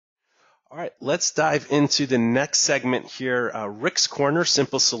All right, let's dive into the next segment here, Rick's Corner,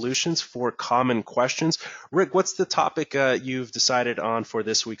 Simple Solutions for Common Questions. Rick, what's the topic you've decided on for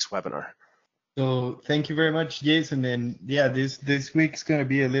this week's webinar? So thank you very much, Jason. And yeah, this week's going to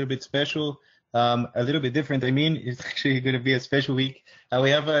be a little bit special, a little bit different. I mean, it's actually going to be a special week.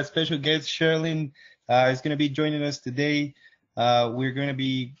 We have a special guest, Sherilyn, is going to be joining us today. We're going to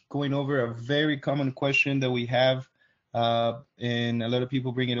be going over a very common question that we have, and a lot of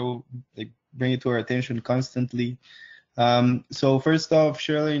people bring it to our attention constantly. So first off,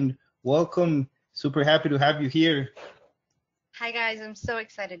 Sherilyn, welcome. Super happy to have you here. Hi guys, I'm so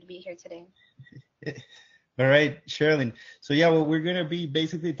excited to be here today. All right, Sherilyn. So yeah, what we're gonna be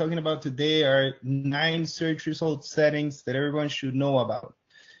basically talking about today are 9 search result settings that everyone should know about.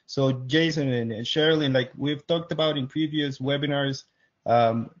 So Jason and Sherilyn, like we've talked about in previous webinars,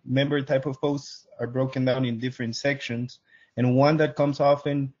 member type of posts are broken down in different sections, and one that comes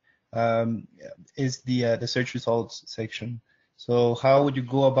often is the search results section. So how would you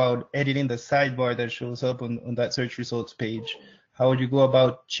go about editing the sidebar that shows up on that search results page? How would you go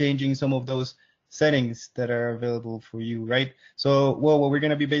about changing some of those settings that are available for you, right? So, well, what we're going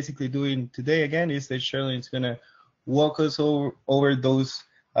to be basically doing today again is that Sherilyn is going to walk us over those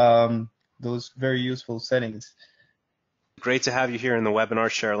very useful settings. Great to have you here in the webinar,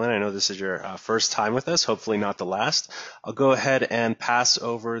 Sherilyn. I know this is your first time with us, hopefully not the last. I'll go ahead and pass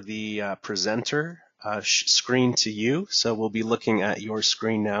over the presenter screen to you. So we'll be looking at your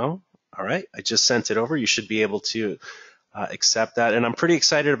screen now. All right, I just sent it over. You should be able to accept that. And I'm pretty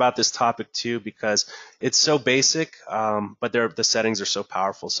excited about this topic too because it's so basic, but the settings are so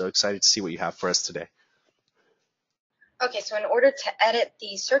powerful. So excited to see what you have for us today. Okay, so in order to edit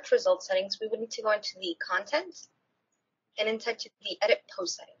the search result settings, we would need to go into the content and into the edit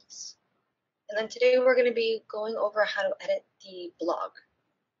post settings. And then today we're going to be going over how to edit the blog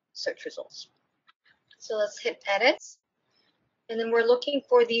search results. So let's hit edit. And then we're looking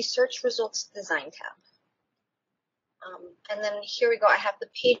for the search results design tab. And then here we go. I have the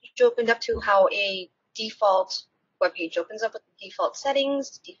page opened up to how a default web page opens up with the default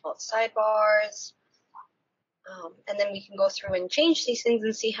settings, default sidebars. And then we can go through and change these things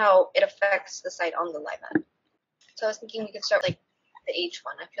and see how it affects the site on the live ad. So I was thinking we could start like the H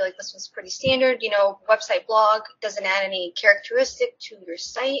one. I feel like this one's pretty standard. You know, website blog doesn't add any characteristic to your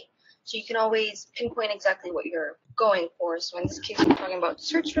site. So you can always pinpoint exactly what you're going for. So in this case, we're talking about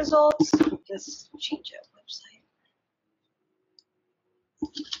search results. You can change it. Website.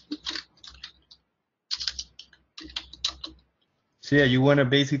 So yeah, you want to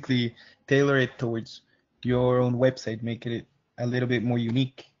basically tailor it towards your own website, make it a little bit more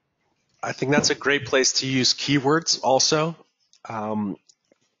unique. I think that's a great place to use keywords also.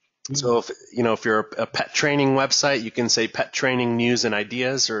 So if you're a pet training website, you can say pet training news and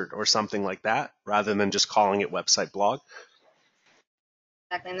ideas or something like that, rather than just calling it website blog.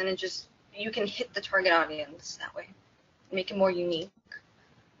 Exactly, and then you can hit the target audience that way, make it more unique.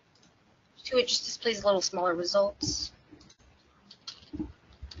 Too, it just displays a little smaller results.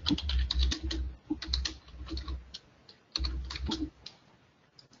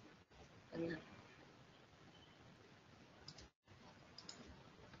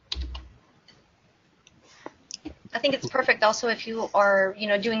 I think it's perfect also if you are,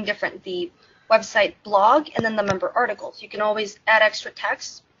 doing the website blog and then the member articles. You can always add extra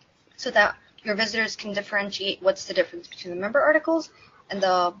text so that your visitors can differentiate what's the difference between the member articles and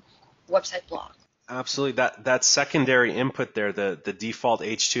the website blog. Absolutely. That secondary input there, the default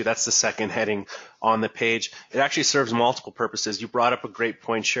H2, that's the second heading on the page. It actually serves multiple purposes. You brought up a great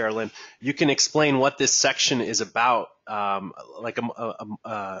point, Sherilyn. You can explain what this section is about, like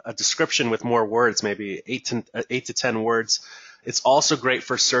a description with more words, maybe 8 to 10 words. It's also great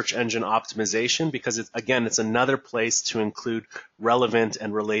for search engine optimization because, it's another place to include relevant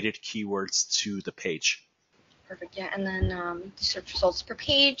and related keywords to the page. Perfect, yeah. And then the search results per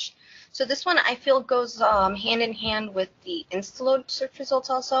page. So this one I feel goes hand in hand with the Instaload search results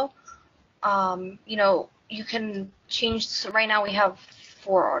also. You can change. So right now we have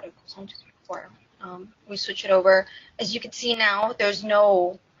 4 articles. 1, 2, 3, 4. We switch it over. As you can see now, there's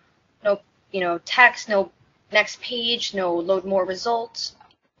no text, no next page, no load more results,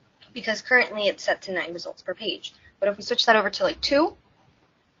 because currently it's set to 9 results per page. But if we switch that over to like 2,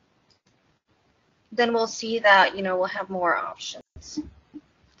 then we'll see that we'll have more options.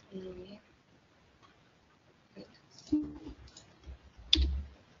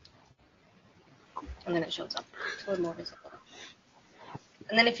 And then it shows up. It's more visible.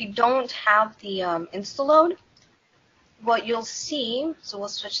 And then if you don't have the Instaload, what you'll see, so we'll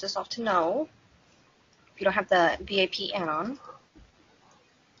switch this off to no. If you don't have the VIP add-on,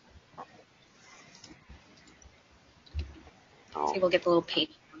 See, we'll get the little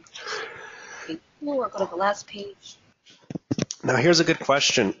page. Or go to the last page. Now here's a good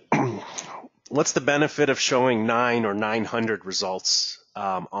question. What's the benefit of showing 9 or 900 results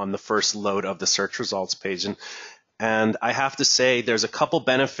on the first load of the search results page? And I have to say there's a couple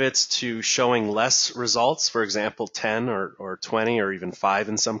benefits to showing less results, for example, 10 or 20 or even 5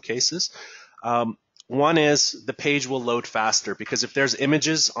 in some cases. One is the page will load faster because if there's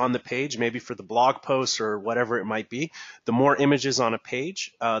images on the page, maybe for the blog post or whatever it might be, the more images on a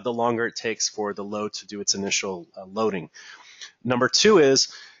page, the longer it takes for the load to do its initial loading. Number two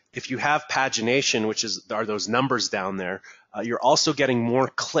is if you have pagination, which are those numbers down there, you're also getting more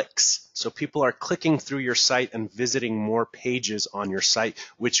clicks. So people are clicking through your site and visiting more pages on your site,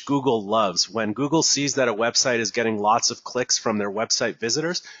 which Google loves. When Google sees that a website is getting lots of clicks from their website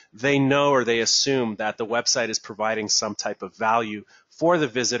visitors, they know or they assume that the website is providing some type of value for the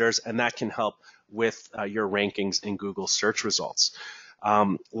visitors, and that can help with your rankings in Google search results.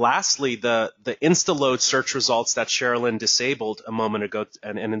 Lastly, the Insta load search results that Sherilyn disabled a moment ago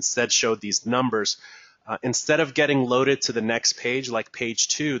and instead showed these numbers, instead of getting loaded to the next page like page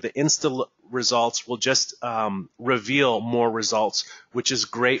 2, the Insta results will just reveal more results, which is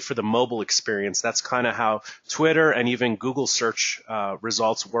great for the mobile experience. That's kind of how Twitter and even Google search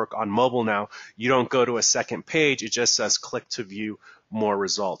results work on mobile now. You don't go to a second page, it just says click to view more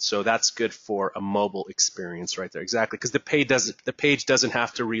results. So that's good for a mobile experience right there. Exactly, because the page doesn't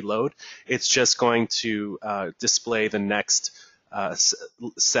have to reload. It's just going to display the next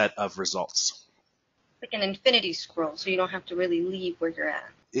set of results. Like an infinity scroll, so you don't have to really leave where you're at.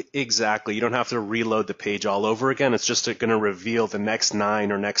 Exactly. You don't have to reload the page all over again. It's just going to reveal the next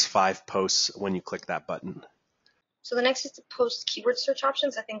 9 or next 5 posts when you click that button. So the next is the post keyword search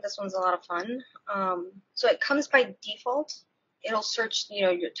options. I think this one's a lot of fun. So it comes by default. It'll search,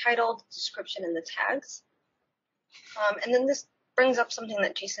 your title, the description, and the tags. And then this brings up something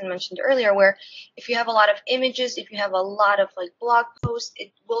that Jason mentioned earlier, where if you have a lot of images, if you have a lot of blog posts,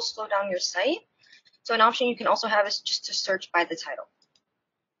 it will slow down your site. So an option you can also have is just to search by the title.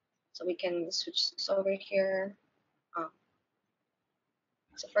 So we can switch this over here.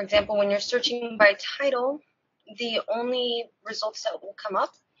 So for example, when you're searching by title, the only results that will come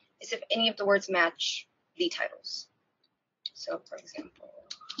up is if any of the words match the titles. So for example,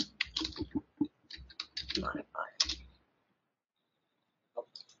 modify. Oh,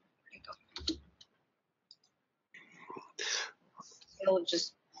 there you go. It'll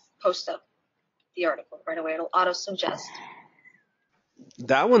just post up the article right away. It'll auto-suggest.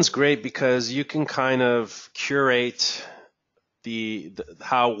 That one's great because you can kind of curate the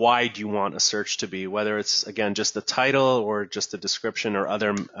how wide you want a search to be, whether it's, again, just the title or just the description or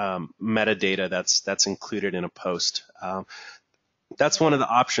other metadata that's included in a post. That's one of the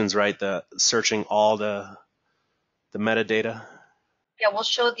options, right? The searching all the metadata. Yeah, we'll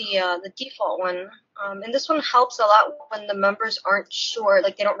show the default one. And this one helps a lot when the members aren't sure,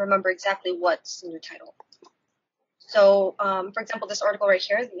 they don't remember exactly what's in your title. So, for example, this article right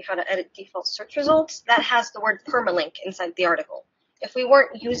here, how to edit default search results, that has the word permalink inside the article. If we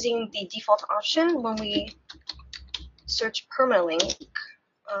weren't using the default option, when we search permalink,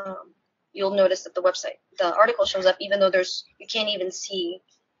 you'll notice that the article shows up even though you can't even see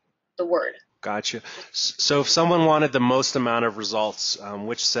the word. Gotcha. So if someone wanted the most amount of results,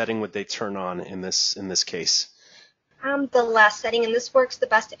 which setting would they turn on in this case? The last setting, and this works the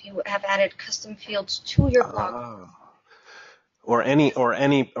best if you have added custom fields to your blog. Or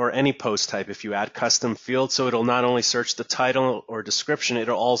any post type. If you add custom fields, so it'll not only search the title or description,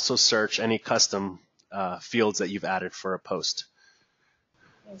 it'll also search any custom fields that you've added for a post.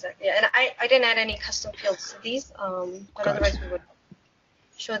 Exactly. Yeah, and I didn't add any custom fields to these, but otherwise we would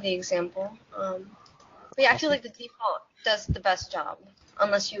show the example. But yeah, I feel like the default does the best job,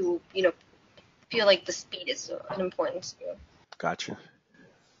 unless you feel like the speed is an important skill. Gotcha.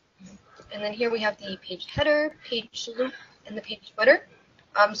 And then here we have the page header, page loop, and the page footer.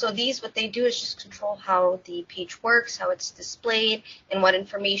 So these, what they do is just control how the page works, how it's displayed, and what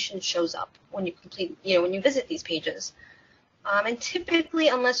information shows up when you when you visit these pages. And typically,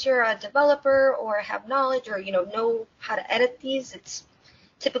 unless you're a developer or have knowledge or know how to edit these, it's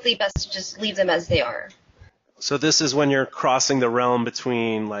typically best to just leave them as they are. So this is when you're crossing the realm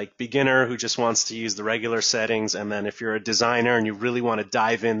between beginner who just wants to use the regular settings, and then if you're a designer and you really want to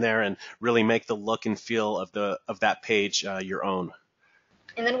dive in there and really make the look and feel of that page your own.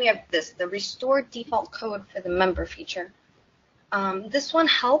 And then we have the restore default code for the member feature. This one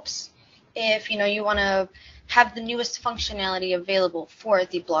helps if you want to have the newest functionality available for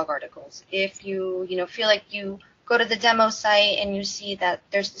the blog articles. If you feel like you go to the demo site and you see that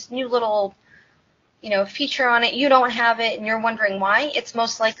there's this new little feature on it, you don't have it, and you're wondering why, it's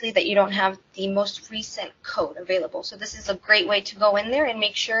most likely that you don't have the most recent code available. So this is a great way to go in there and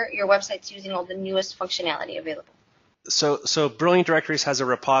make sure your website's using all the newest functionality available. So Brilliant Directories has a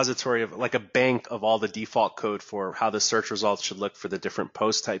repository of like a bank of all the default code for how the search results should look for the different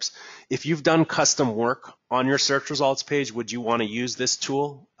post types. If you've done custom work on your search results page, would you want to use this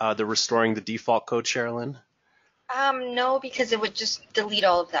tool, the restoring the default code, Sherilyn? No, because it would just delete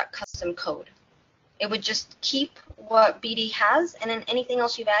all of that custom code. It would just keep what BD has, and then anything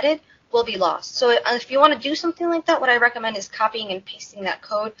else you've added will be lost. So if you want to do something like that, what I recommend is copying and pasting that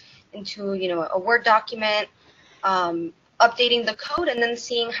code into a Word document, updating the code, and then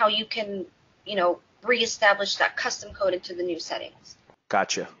seeing how you can reestablish that custom code into the new settings.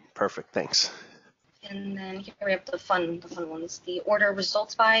 Gotcha. Perfect. Thanks. And then here we have the fun ones. The order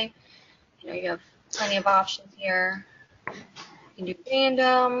results by. You have plenty of options here. You can do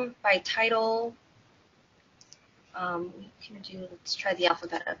random, by title. Let's try the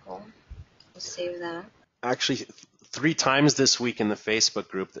alphabetical. We'll save that. Actually, 3 times this week in the Facebook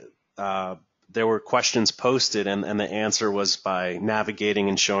group, there were questions posted, and the answer was by navigating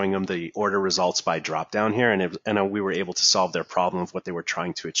and showing them the order results by drop down here, and we were able to solve their problem of what they were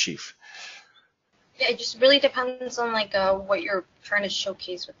trying to achieve. Yeah, it just really depends on what you're trying to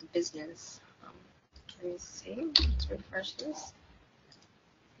showcase with the business. Let me see. Let's refresh this.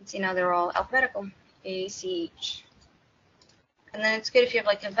 You can see now they're all alphabetical. A-C-H. And then it's good if you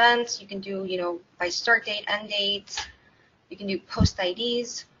have events. You can do by start date, end date. You can do post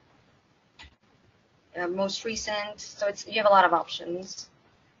IDs. Most recent. So you have a lot of options.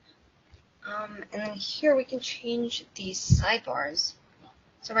 And then here we can change these sidebars.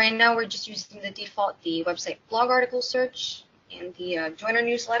 So right now we're just using the default, the website blog article search and the joiner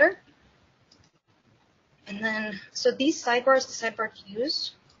newsletter. And then, so these sidebars, the sidebar to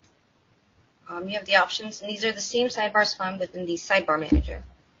use, you have the options, and these are the same sidebars found within the sidebar manager.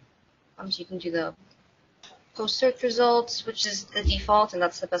 So you can do the post search results, which is the default, and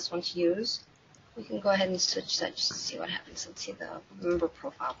that's the best one to use. We can go ahead and switch that just to see what happens. Let's see the member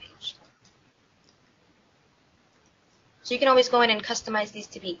profile page. So you can always go in and customize these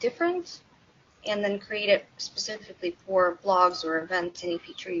to be different, and then create it specifically for blogs or events, any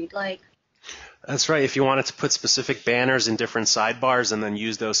feature you'd like. That's right. If you wanted to put specific banners in different sidebars and then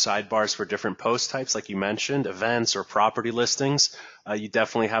use those sidebars for different post types, like you mentioned, events or property listings, you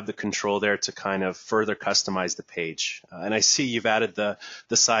definitely have the control there to kind of further customize the page. And I see you've added the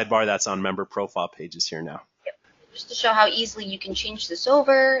sidebar that's on member profile pages here now. Yep. Just to show how easily you can change this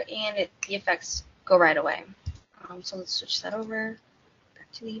over, and the effects go right away. So let's switch that over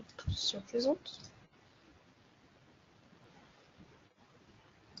back to the search results.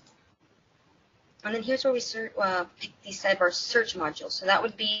 And then here's where we pick the sidebar search module. So that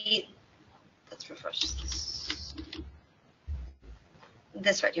would be, let's refresh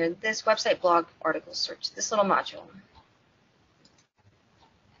this right here, this website blog article search, this little module.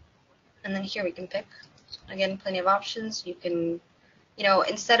 And then here we can pick, again, plenty of options. You can,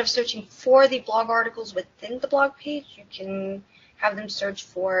 instead of searching for the blog articles within the blog page, you can have them search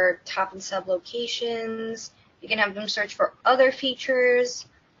for top and sub locations. You can have them search for other features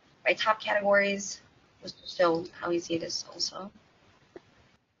by top categories, just to show how easy it is also.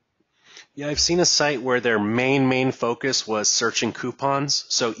 Yeah, I've seen a site where their main focus was searching coupons.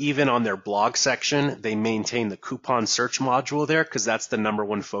 So even on their blog section, they maintain the coupon search module there because that's the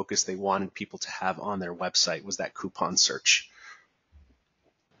 #1 focus they wanted people to have on their website, was that coupon search.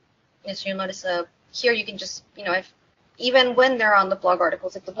 Yes, you'll notice here you can just, even when they're on the blog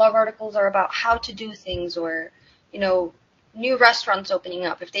articles, if the blog articles are about how to do things or, new restaurants opening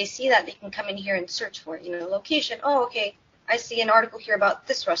up. If they see that, they can come in here and search for it. Location. Oh, okay. I see an article here about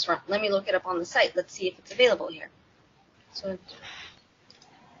this restaurant. Let me look it up on the site. Let's see if it's available here. So,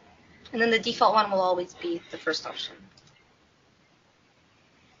 and then the default one will always be the first option.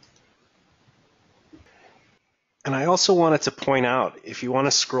 And I also wanted to point out, if you want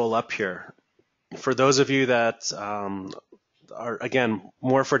to scroll up here, for those of you that are, again,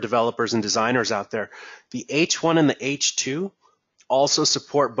 more for developers and designers out there, the H1 and the H2 also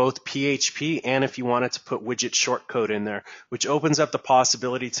support both PHP and if you wanted to put widget shortcode in there, which opens up the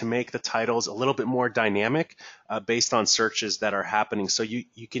possibility to make the titles a little bit more dynamic based on searches that are happening. So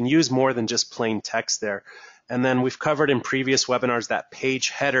you can use more than just plain text there. And then we've covered in previous webinars that page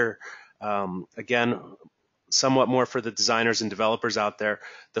header, again, somewhat more for the designers and developers out there.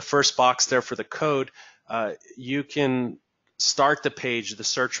 The first box there for the code, you can start the page, the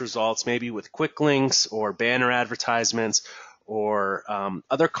search results, maybe with quick links or banner advertisements or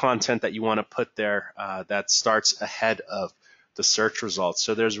other content that you want to put there that starts ahead of the search results.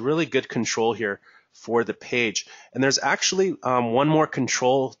 So there's really good control here for the page. And there's actually one more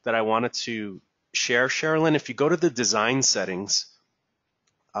control that I wanted to share, Sherilyn. If you go to the design settings,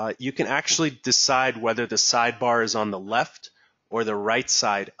 you can actually decide whether the sidebar is on the left or the right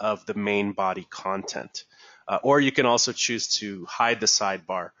side of the main body content. Or you can also choose to hide the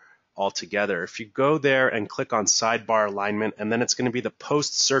sidebar altogether. If you go there and click on Sidebar Alignment, and then it's going to be the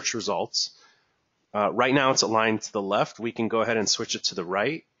post search results. Right now it's aligned to the left. We can go ahead and switch it to the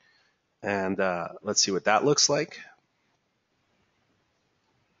right. And let's see what that looks like.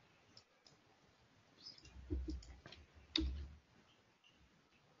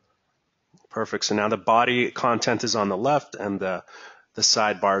 Perfect. So now the body content is on the left and the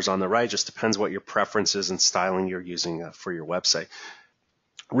sidebar is on the right. Just depends what your preferences and styling you're using for your website.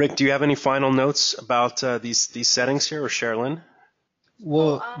 Rick, do you have any final notes about these settings here, or Sherilyn?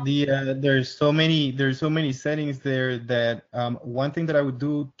 Well, there's so many settings there that one thing that I would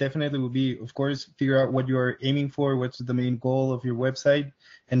do definitely would be, of course, figure out what you're aiming for, what's the main goal of your website,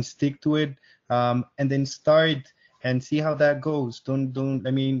 and stick to it, and then start and see how that goes. I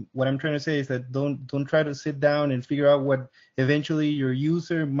mean, what I'm trying to say is that don't try to sit down and figure out what eventually your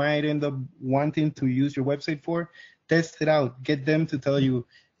user might end up wanting to use your website for. Test it out. Get them to tell you.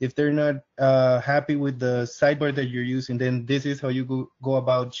 If they're not happy with the sidebar that you're using, then this is how you go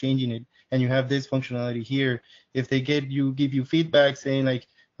about changing it. And you have this functionality here. If they give you feedback saying like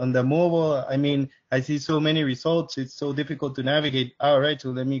on the mobile, I mean, I see so many results, it's so difficult to navigate. All right,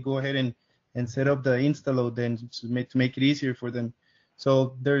 so let me go ahead and set up the Insta load then to make it easier for them.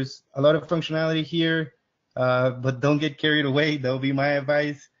 So there's a lot of functionality here, but don't get carried away. That'll be my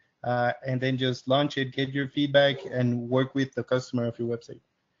advice. And then just launch it, get your feedback, and work with the customer of your website.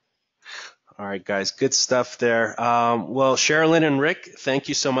 All right, guys, good stuff there. Well, Sherilyn and Rick, thank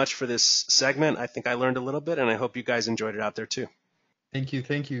you so much for this segment. I think I learned a little bit, and I hope you guys enjoyed it out there too. Thank you.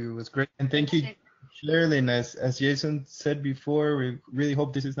 It was great. And thank you, Sherilyn. As Jason said before, we really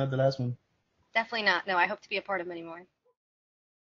hope this is not the last one. Definitely not. No, I hope to be a part of many more.